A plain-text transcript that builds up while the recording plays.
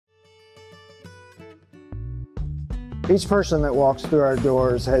Each person that walks through our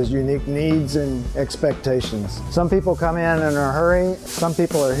doors has unique needs and expectations. Some people come in a hurry, some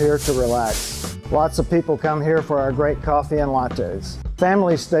people are here to relax. Lots of people come here for our great coffee and lattes.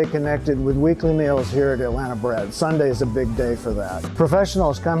 Families stay connected with weekly meals here at Atlanta Bread. Sunday is a big day for that.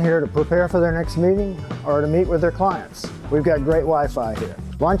 Professionals come here to prepare for their next meeting or to meet with their clients. We've got great Wi-Fi here.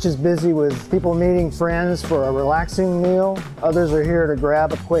 Lunch is busy with people meeting friends for a relaxing meal. Others are here to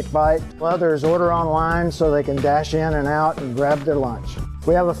grab a quick bite. Others order online so they can dash in and out and grab their lunch.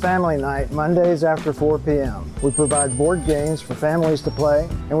 We have a family night Mondays after 4 p.m. We provide board games for families to play,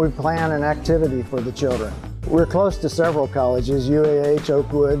 and we plan an activity for the children. We're close to several colleges, UAH,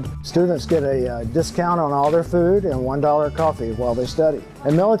 Oakwood. Students get a discount on all their food and $1 coffee while they study.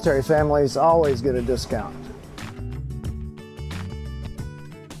 And military families always get a discount.